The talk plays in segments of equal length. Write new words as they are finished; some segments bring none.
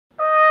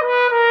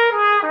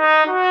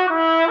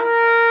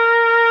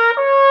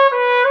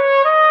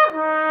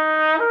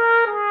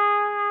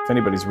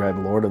anybody's read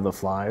Lord of the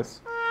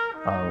Flies,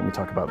 we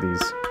talk about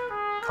these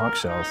conch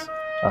shells.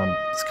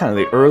 It's kind of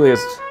the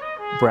earliest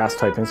brass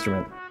type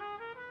instrument.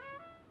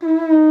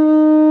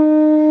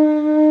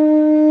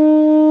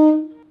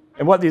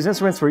 And what these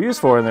instruments were used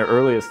for in their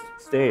earliest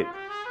state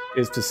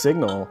is to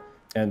signal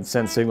and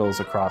send signals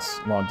across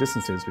long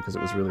distances because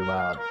it was really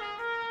loud.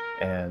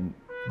 And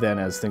then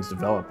as things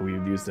developed, we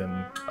would use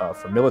them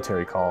for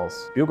military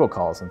calls, bugle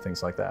calls, and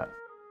things like that.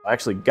 I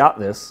actually got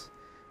this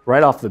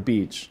right off the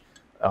beach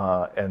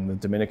in the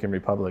Dominican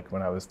Republic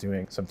when I was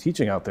doing some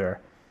teaching out there,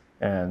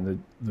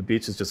 and the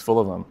beach is just full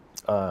of them.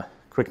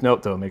 Quick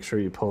note though, make sure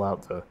you pull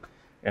out the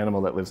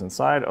animal that lives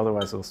inside,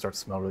 otherwise it'll start to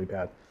smell really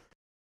bad.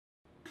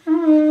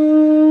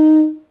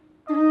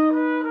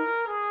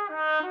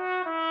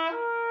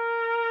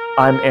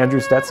 I'm Andrew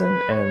Stetson,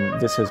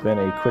 and this has been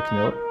a quick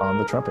note on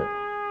the trumpet.